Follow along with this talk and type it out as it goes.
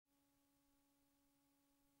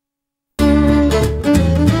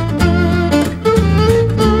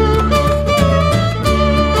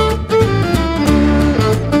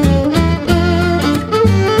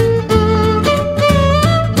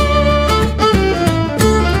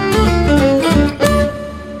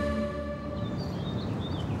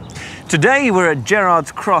Today we're at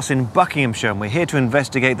Gerrards Cross in Buckinghamshire and we're here to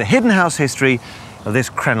investigate the hidden house history of this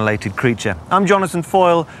crenellated creature. I'm Jonathan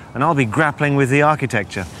Foyle and I'll be grappling with the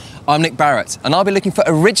architecture. I'm Nick Barrett and I'll be looking for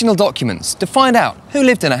original documents to find out who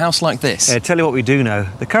lived in a house like this. Yeah, tell you what we do know.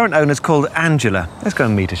 The current owner's called Angela. Let's go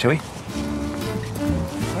and meet her, shall we?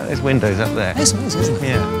 There's windows up there. It's nice, isn't it?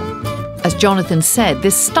 Yeah. As Jonathan said,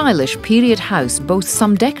 this stylish period house boasts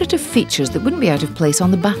some decorative features that wouldn't be out of place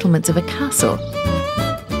on the battlements of a castle.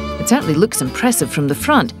 It certainly looks impressive from the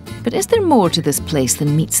front, but is there more to this place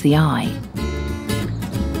than meets the eye?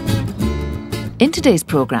 In today's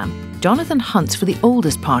programme, Jonathan hunts for the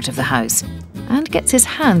oldest part of the house and gets his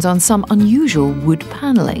hands on some unusual wood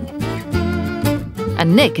panelling.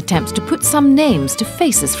 And Nick attempts to put some names to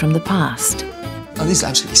faces from the past. Oh, this is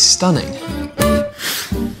absolutely stunning.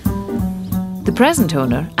 The present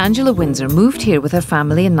owner, Angela Windsor, moved here with her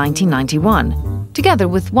family in 1991, together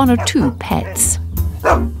with one or two pets.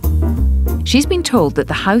 She's been told that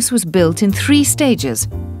the house was built in 3 stages,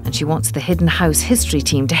 and she wants the Hidden House History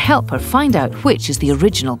team to help her find out which is the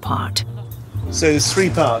original part. So there's 3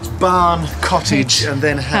 parts: barn, cottage and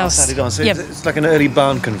then house added on. So it's like an early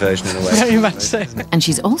barn conversion in a way. Very much so. And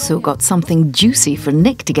she's also got something juicy for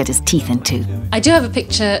Nick to get his teeth into. I do have a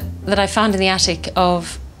picture that I found in the attic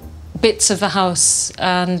of bits of the house,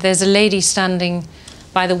 and there's a lady standing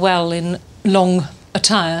by the well in long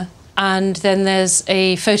attire, and then there's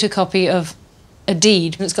a photocopy of a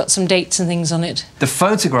deed, and it's got some dates and things on it. The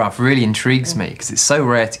photograph really intrigues me because it's so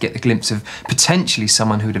rare to get the glimpse of potentially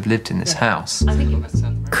someone who'd have lived in this house.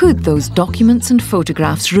 Could those documents and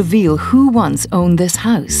photographs reveal who once owned this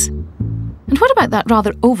house? And what about that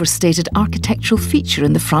rather overstated architectural feature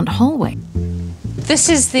in the front hallway? This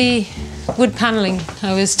is the wood panelling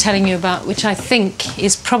I was telling you about, which I think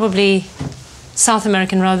is probably South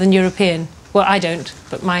American rather than European. Well, I don't,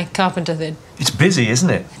 but my carpenter did. It's busy, isn't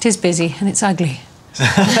it? It is busy, and it's ugly. So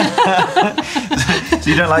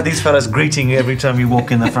you don't like these fellas greeting you every time you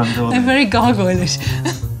walk in the front door? They're very gargoylish.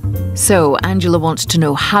 So, Angela wants to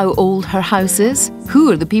know how old her house is,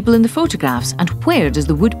 who are the people in the photographs, and where does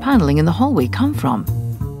the wood panelling in the hallway come from?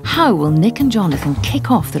 How will Nick and Jonathan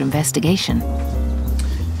kick off their investigation?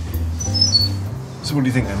 So what do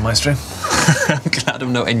you think then, Maestro? I'm glad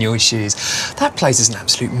I'm not in your shoes. That place is an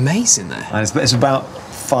absolute maze in there. And it's about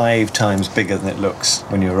 5 times bigger than it looks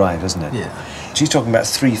when you arrive, isn't it? Yeah. She's talking about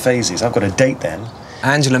 3 phases. I've got a date then.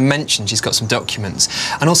 Angela mentioned she's got some documents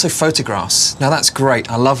and also photographs. Now that's great.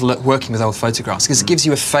 I love working with old photographs because it gives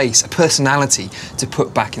you a face, a personality to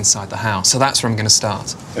put back inside the house. So that's where I'm going to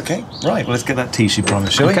start. OK, right. Well, let's get that tea she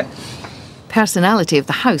promised, shall we? Personality of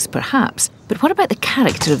the house, perhaps, but what about the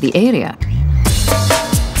character of the area?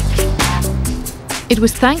 It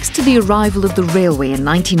was thanks to the arrival of the railway in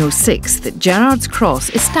 1906 that Gerrards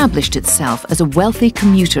Cross established itself as a wealthy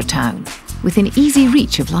commuter town within easy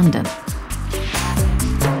reach of London.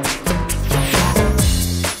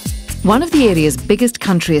 One of the area's biggest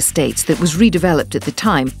country estates that was redeveloped at the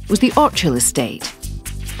time was the Orchil estate.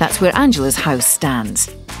 That's where Angela's house stands.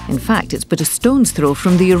 In fact, it's but a stone's throw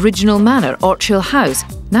from the original manor, Orchil House,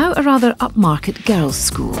 now a rather upmarket girls'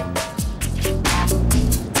 school.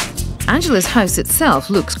 Angela's house itself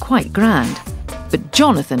looks quite grand, but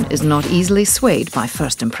Jonathan is not easily swayed by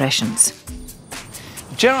first impressions.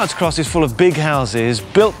 Gerrards Cross is full of big houses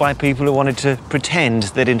built by people who wanted to pretend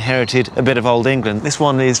they'd inherited a bit of old England. This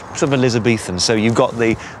one is sort of Elizabethan, so you've got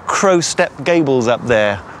the crow step gables up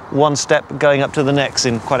there, one step going up to the next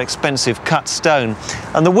in quite expensive cut stone.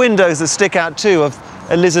 And the windows that stick out too of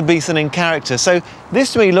Elizabethan in character. So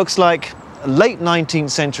this to me looks like a late 19th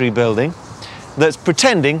century building that's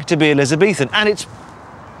pretending to be Elizabethan, and it's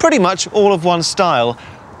pretty much all of one style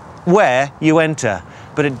where you enter,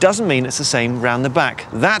 but it doesn't mean it's the same round the back.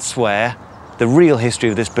 That's where the real history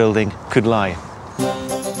of this building could lie.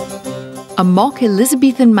 A mock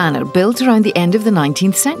Elizabethan manor built around the end of the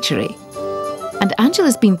 19th century. And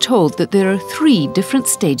Angela's been told that there are 3 different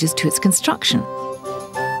stages to its construction.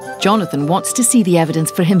 Jonathan wants to see the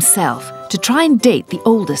evidence for himself to try and date the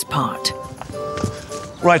oldest part.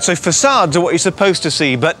 Right, so facades are what you're supposed to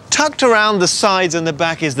see, but tucked around the sides and the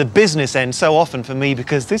back is the business end so often for me,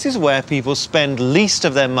 because this is where people spend least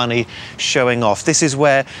of their money showing off. This is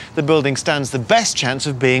where the building stands the best chance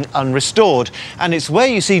of being unrestored. And it's where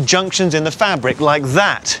you see junctions in the fabric like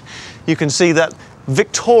that. You can see that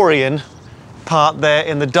Victorian part there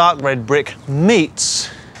in the dark red brick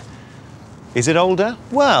meets Is it older?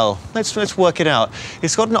 Well, let's work it out.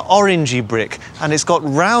 It's got an orangey brick and it's got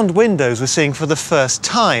round windows we're seeing for the first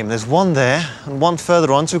time. There's one there and one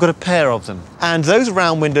further on, so we've got a pair of them. And those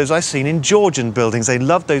round windows I've seen in Georgian buildings. They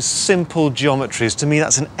love those simple geometries. To me,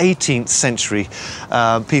 that's an 18th century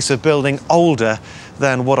piece of building, older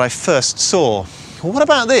than what I first saw. Well, what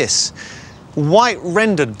about this? White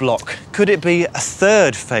rendered block. Could it be a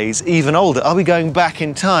third phase, even older? Are we going back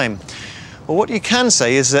in time? Well, what you can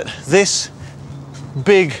say is that this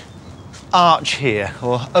big arch here,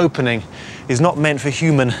 or opening, is not meant for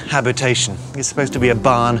human habitation. It's supposed to be a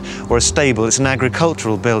barn or a stable. It's an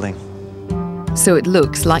agricultural building. So it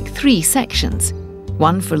looks like 3 sections.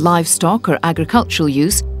 One for livestock or agricultural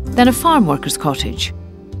use, then a farm worker's cottage,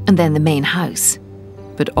 and then the main house.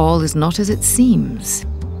 But all is not as it seems.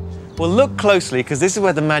 Well, look closely, because this is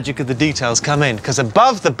where the magic of the details come in. Because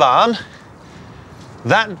above the barn,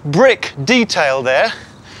 that brick detail there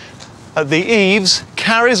at the eaves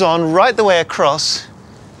carries on right the way across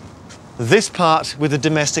this part with the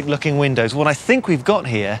domestic-looking windows. What I think we've got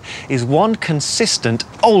here is one consistent,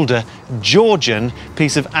 older, Georgian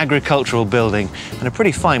piece of agricultural building, and a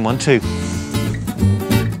pretty fine one too.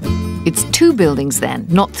 It's 2 buildings then,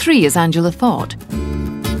 not 3 as Angela thought.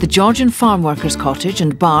 The Georgian farm worker's cottage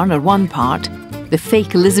and barn are one part, the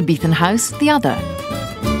fake Elizabethan house the other.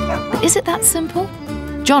 But is it that simple?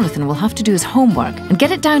 Jonathan will have to do his homework and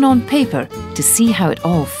get it down on paper to see how it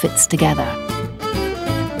all fits together.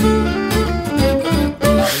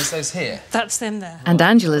 Is those here? That's them there. And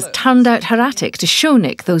Angela's turned out her attic to show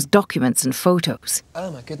Nick those documents and photos.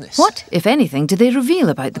 Oh my goodness. What, if anything, do they reveal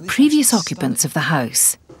about the previous occupants of the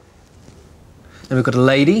house? And we've got a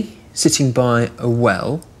lady sitting by a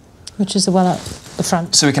well. Which is the one at the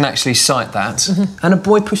front. So we can actually sight that. And a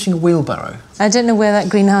boy pushing a wheelbarrow. I don't know where that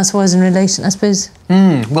greenhouse was in relation, I suppose.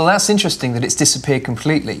 Well, that's interesting that it's disappeared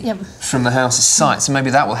completely Yep. from the house's site. So maybe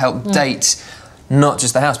that will help date not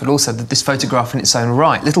just the house, but also this photograph in its own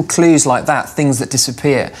right. Little clues like that, things that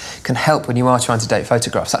disappear, can help when you are trying to date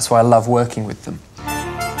photographs. That's why I love working with them.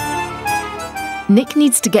 Nick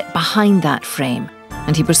needs to get behind that frame,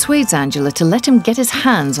 and he persuades Angela to let him get his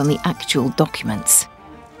hands on the actual documents.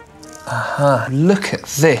 Aha, look at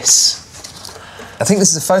this. I think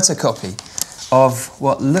this is a photocopy of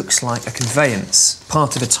what looks like a conveyance,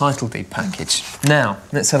 part of a title deed package. Now,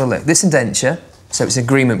 let's have a look. This indenture, so it's an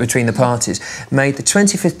agreement between the parties, made the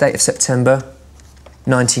 25th date of September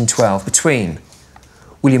 1912 between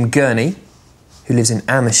William Gurney, who lives in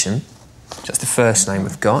Amersham, that's the first name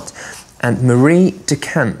we've got, and Marie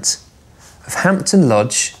Decant of Hampton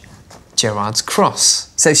Lodge, Gerrards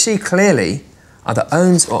Cross. So she clearly either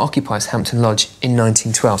owns or occupies Hampton Lodge in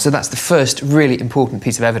 1912. So that's the first really important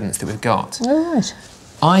piece of evidence that we've got. Oh, right.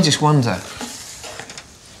 I just wonder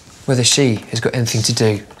whether she has got anything to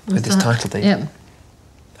do with this title deed. Yep.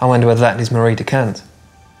 I wonder whether that is Marie Decant.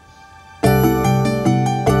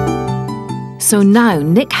 So now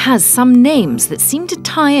Nick has some names that seem to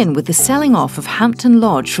tie in with the selling off of Hampton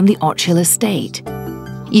Lodge from the Archhill estate.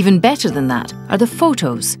 Even better than that are the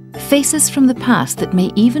photos, faces from the past that may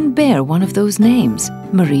even bear one of those names,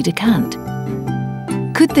 Marie Decant.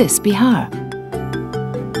 Could this be her?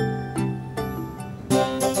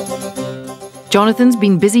 Jonathan's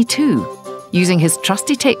been busy too, using his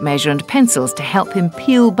trusty tape measure and pencils to help him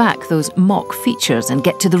peel back those mock features and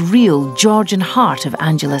get to the real Georgian heart of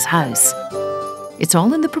Angela's house. It's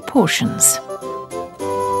all in the proportions.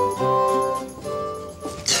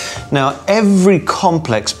 Now, every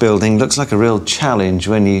complex building looks like a real challenge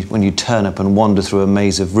when you turn up and wander through a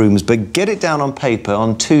maze of rooms, but get it down on paper,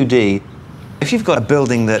 on 2D. If you've got a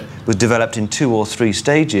building that was developed in 2 or 3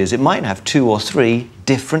 stages, it might have 2 or 3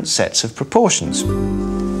 different sets of proportions.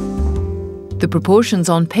 The proportions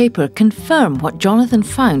on paper confirm what Jonathan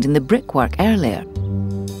found in the brickwork earlier.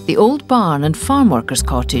 The old barn and farm workers'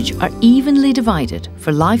 cottage are evenly divided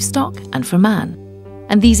for livestock and for man.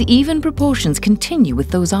 And these even proportions continue with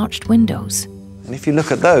those arched windows. And if you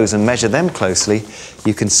look at those and measure them closely,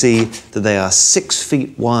 you can see that they are 6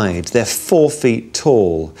 feet wide, they're 4 feet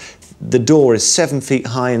tall. The door is 7 feet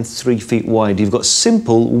high and 3 feet wide. You've got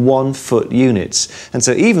simple 1-foot units. And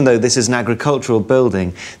so even though this is an agricultural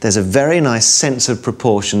building, there's a very nice sense of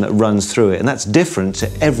proportion that runs through it, and that's different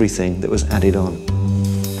to everything that was added on.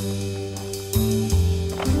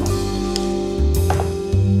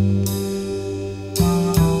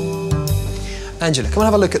 Angela, come and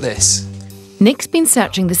have a look at this. Nick's been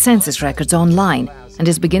searching the census records online and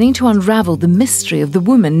is beginning to unravel the mystery of the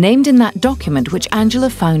woman named in that document which Angela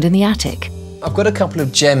found in the attic. I've got a couple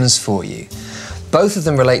of gems for you. Both of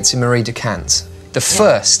them relate to Marie Decant. The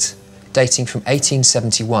first dating from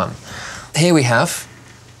 1871. Here we have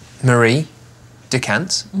Marie de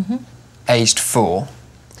Cant, aged 4.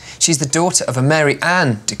 She's the daughter of a Mary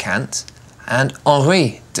Anne de Cant and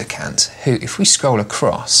Henri de Cant, who, if we scroll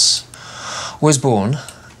across, was born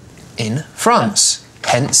in France,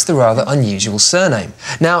 hence the rather unusual surname.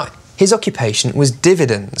 Now, his occupation was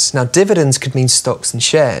dividends. Now, dividends could mean stocks and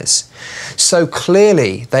shares. So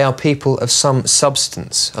clearly, they are people of some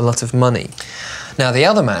substance, a lot of money. Now, the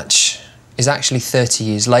other match is actually 30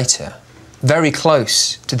 years later, very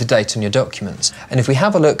close to the date on your documents. And if we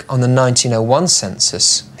have a look on the 1901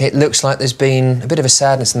 census, it looks like there's been a bit of a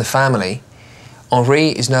sadness in the family. Henri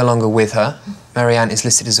is no longer with her. Marianne is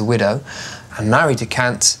listed as a widow. And Marie de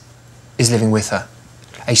Cant is living with her,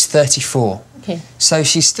 aged 34. Okay. So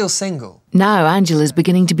she's still single. Now Angela's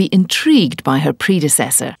beginning to be intrigued by her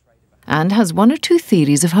predecessor and has one or two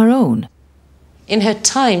theories of her own. In her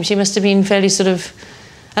time, she must have been fairly sort of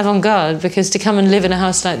avant-garde, because to come and live in a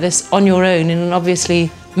house like this on your own in an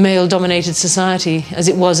obviously male-dominated society, as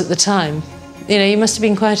it was at the time, you know, you must have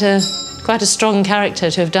been quite a strong character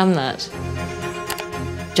to have done that.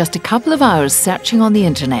 Just a couple of hours searching on the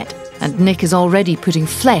internet, and Nick is already putting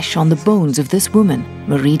flesh on the bones of this woman,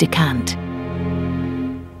 Marie de Cant.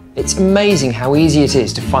 It's amazing how easy it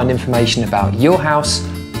is to find information about your house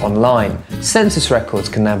online. Census records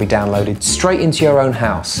can now be downloaded straight into your own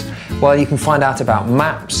house, while you can find out about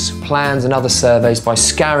maps, plans and other surveys by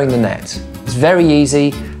scouring the net. It's very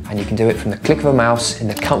easy, and you can do it from the click of a mouse in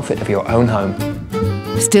the comfort of your own home.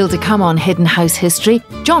 Still to come on Hidden House History,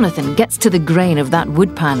 Jonathan gets to the grain of that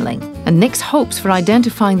wood panelling, and Nick's hopes for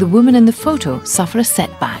identifying the woman in the photo suffer a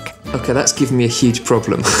setback. OK, that's given me a huge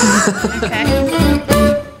problem. Okay.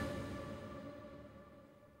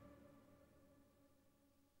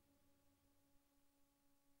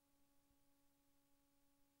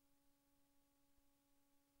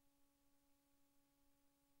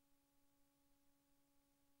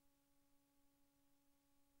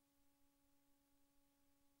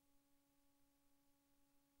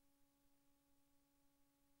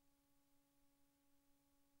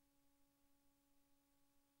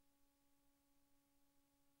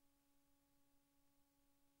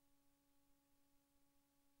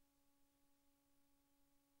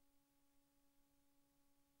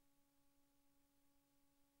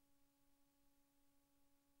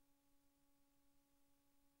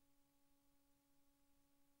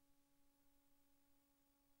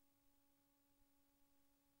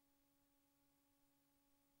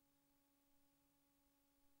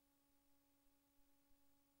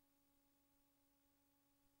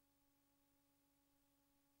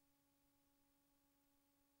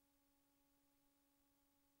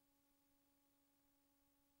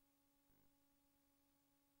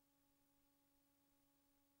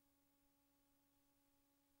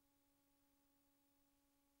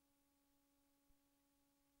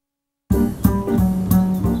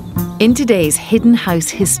 In today's Hidden House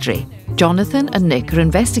History, Jonathan and Nick are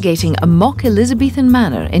investigating a mock Elizabethan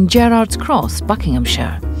manor in Gerrards Cross,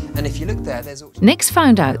 Buckinghamshire. And if you look there, there's... Nick's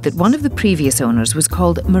found out that one of the previous owners was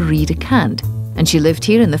called Marie de Cant, and she lived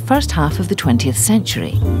here in the first half of the 20th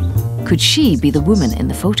century. Could she be the woman in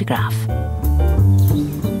the photograph?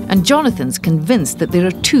 And Jonathan's convinced that there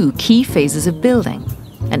are two key phases of building,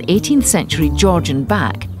 an 18th century Georgian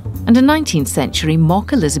back and a 19th century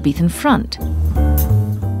mock Elizabethan front.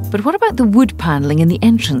 But what about the wood panelling in the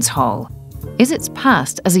entrance hall? Is its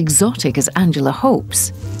past as exotic as Angela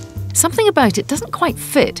hopes? Something about it doesn't quite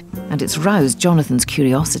fit, and it's roused Jonathan's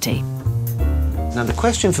curiosity. Now the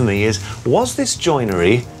question for me is, was this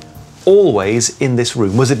joinery always in this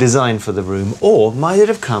room? Was it designed for the room, or might it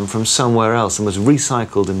have come from somewhere else and was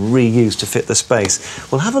recycled and reused to fit the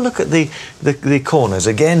space? We'll have a look at the corners.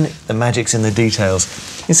 Again, the magic's in the details.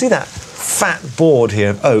 You see that fat board here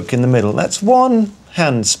of oak in the middle? That's one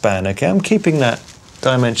hand span, okay? I'm keeping that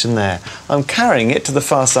dimension there. I'm carrying it to the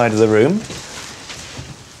far side of the room.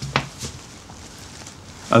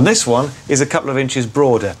 And this one is a couple of inches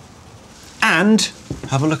broader. And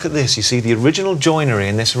have a look at this. You see, the original joinery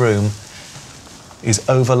in this room is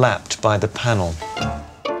overlapped by the panel.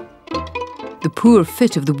 The poor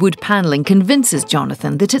fit of the wood panelling convinces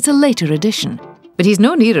Jonathan that it's a later addition, but he's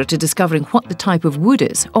no nearer to discovering what the type of wood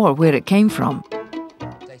is or where it came from.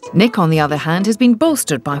 Nick, on the other hand, has been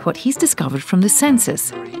bolstered by what he's discovered from the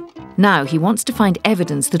census. Now he wants to find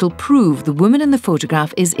evidence that'll prove the woman in the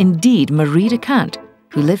photograph is indeed Marie de Cant,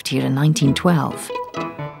 who lived here in 1912.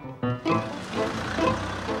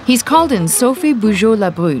 He's called in Sophie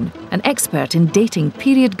Bougeot-Labrune, an expert in dating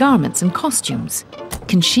period garments and costumes.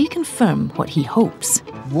 Can she confirm what he hopes?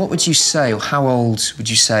 What would you say, or how old would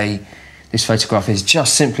you say this photograph is,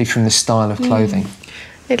 just simply from the style of clothing?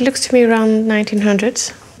 It looks to me around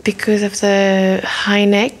 1900s. because of the high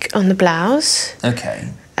neck on the blouse. Okay.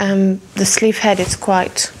 The sleeve head is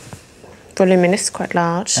quite voluminous, quite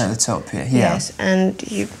large. At the top here, yeah. Yes, and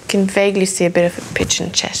you can vaguely see a bit of a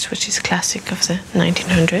pigeon chest, which is classic of the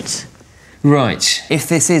 1900s. Right. If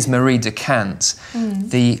this is Marie de Cant,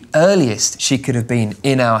 the earliest she could have been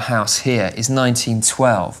in our house here is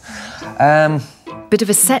 1912. Bit of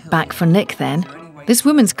a setback for Nick then. This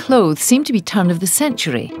woman's clothes seem to be turn of the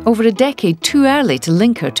century, over a decade too early to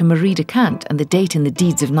link her to Marie de Cant and the date in the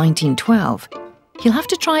deeds of 1912. He'll have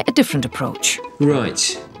to try a different approach.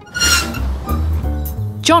 Right.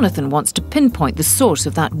 Jonathan wants to pinpoint the source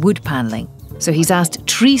of that wood panelling, so he's asked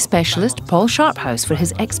tree specialist Paul Sharphouse for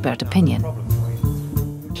his expert opinion.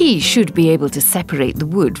 He should be able to separate the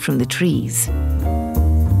wood from the trees.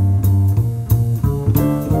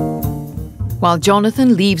 While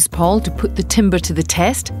Jonathan leaves Paul to put the timber to the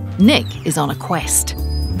test, Nick is on a quest.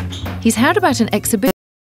 He's heard about an exhibition